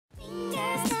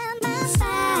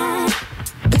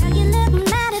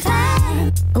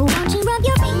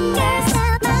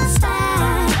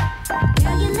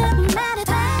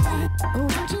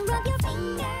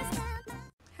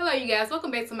guys,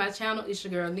 welcome back to my channel. It's your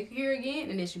girl Nekka here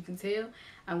again, and as you can tell,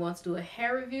 I'm going to do a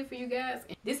hair review for you guys.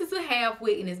 This is a half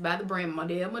wig, and it's by the brand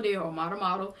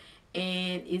Model,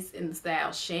 and it's in the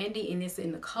style Shandy, and it's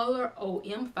in the color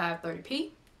OM 530p.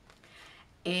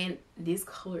 And this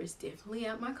color is definitely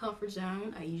out my comfort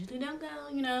zone. I usually don't go,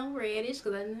 you know, reddish,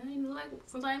 because I know, like,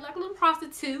 sometimes like a little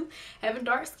prostitute, having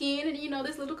dark skin and, you know,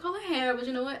 this little color hair. But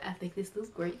you know what? I think this looks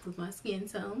great with my skin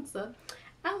tone, so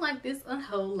I like this a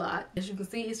whole lot. As you can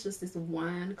see, it's just this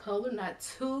wine color, not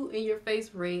too in your face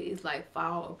red. It's like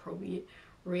fall appropriate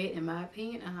red in my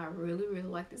opinion, and I really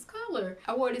like this color.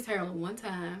 I wore this hair only one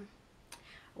time.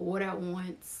 I wore it out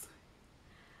once,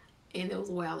 and it was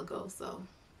a while ago, so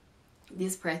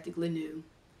this practically new.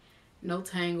 No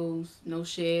tangles, no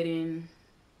shedding,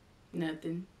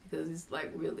 nothing, because it's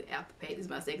like really out the paint. This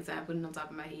is my second time putting it on top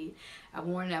of my head. I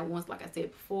worn it out once, like I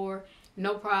said before.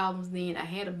 No problems then. I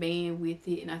had a band with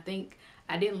it, and I think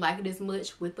I didn't like it as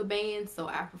much with the band, so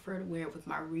I prefer to wear it with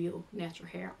my real natural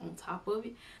hair on top of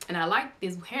it. And I like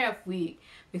this half wig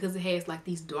because it has like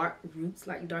these dark roots,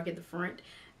 like dark at the front,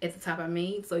 at the top I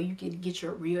mean, so you can get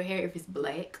your real hair if it's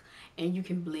black, and you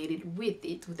can blend it with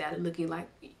it without it looking like,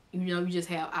 you know, you just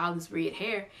have all this red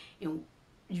hair and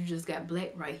you just got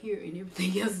black right here and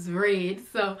everything else is red.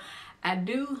 So I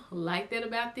do like that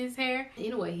about this hair.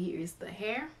 Anyway, here is the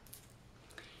hair,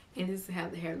 and this is how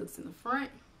the hair looks in the front.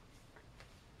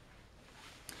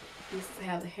 This is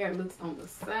how the hair looks on the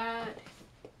side.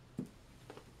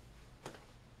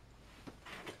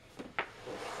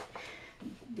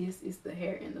 This is the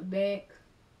hair in the back.